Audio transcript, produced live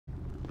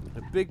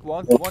big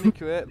one. Ronnie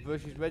Kray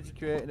versus Reggie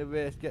Kray in a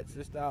race. Get to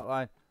the start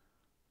line.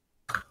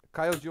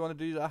 Kyle, do you want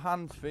to do the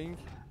hands thing?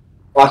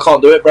 I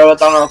can't do it, bro. I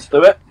don't know how to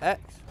do it.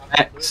 X.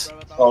 X.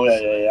 Oh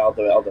yeah. I'll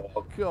do it.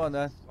 Come on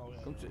then.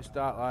 Come to the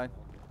start line.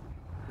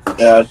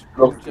 Yeah.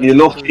 Look, you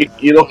look.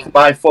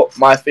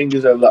 My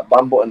fingers over that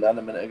band button then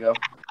a minute ago.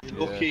 You're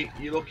lucky.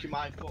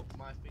 My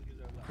fingers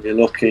over that. You're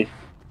lucky.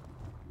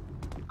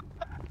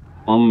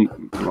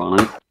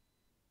 Ronnie.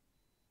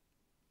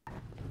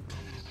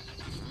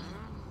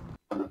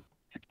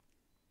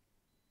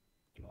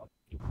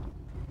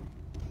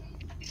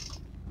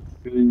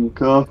 Get in your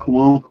car, come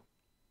on.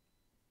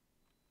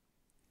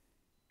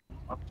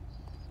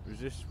 Is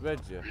this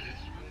Reggie?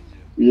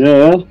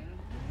 Yeah.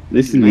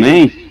 This is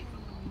me.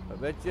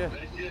 Reggie?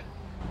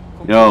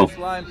 Come Yo. to this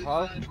line,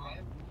 pal.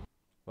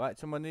 Right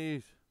to my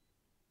knees.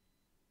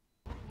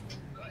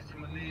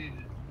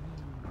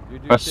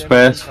 Press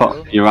space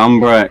for your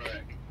handbrake.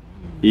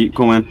 Keep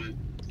coming.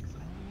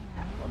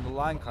 On the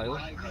line, Kyle.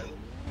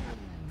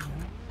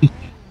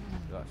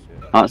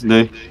 That's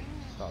do.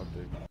 That'll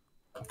do.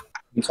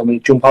 You tell me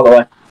to jump out of the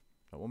way.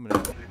 1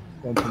 minute.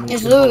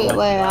 Just look at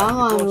where I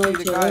Go am.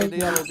 see the guy in the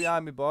yellow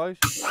behind me, boys.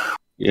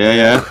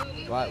 Yeah.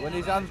 Right, when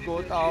his hands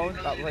go down,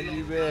 that's when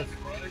you race.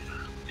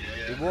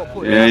 He won't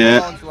put Yeah, his yeah.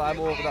 hands on until I'm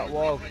over that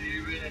wall.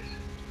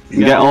 You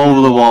get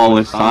over the wall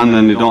this time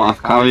and you don't have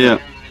to carry it.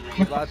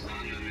 Good lad.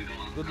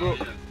 Good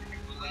luck.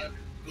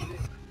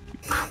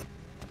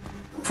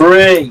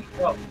 3,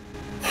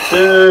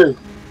 2,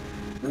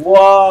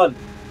 1,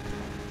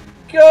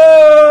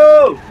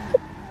 go!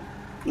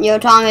 Yo,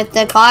 Tom, it's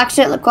the car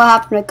accident. Look what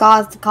happened to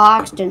cause the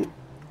car accident.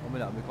 1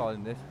 minute, I'm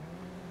recording this.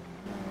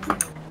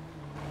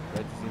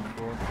 Reggie's in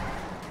front.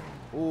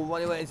 Oh,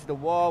 Ronnie went into the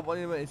wall,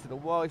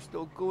 he's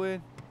still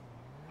going.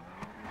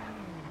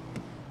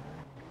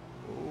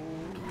 Oh.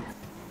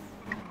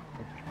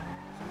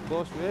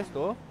 Close race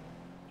though.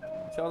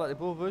 Tell like the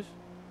brothers.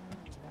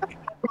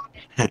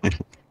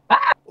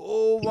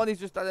 Oh, Ronnie's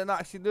just had an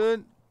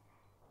accident.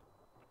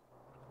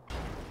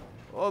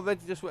 Oh,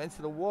 Reggie just went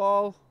into the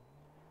wall.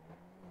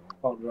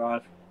 Can't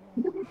drive.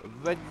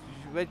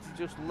 Reggie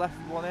just left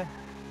Ronnie.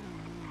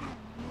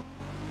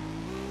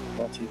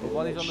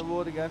 Ronnie's on the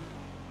road again.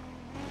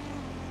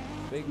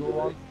 Big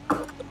one.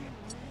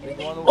 Big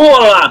one. Oh,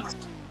 lad!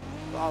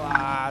 Oh,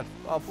 lad.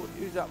 Oh,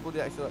 who's that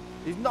bloody accident?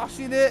 He's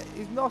nossing it.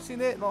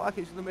 Not like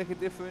it's going to make a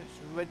difference.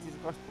 Reggie's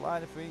across the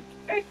line, I think.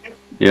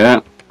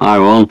 Yeah, I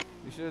won.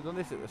 You should have done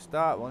this at the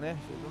start, Ronnie.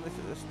 Should have done this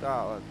at the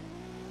start, lad.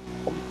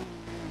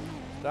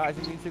 Start as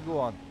you need to go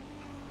on.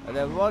 And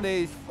then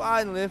Ronnie's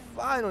finally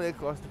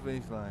across the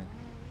finish line.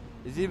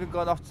 He's even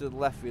gone off to the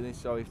left feeling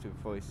sorry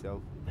for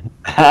himself.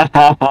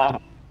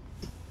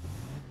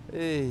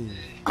 Hey.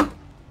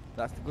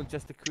 That's the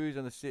Gunchester cruise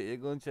on the city of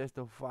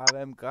Gunchester.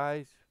 FiveM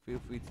guys. Feel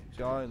free to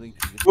join. Link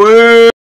in the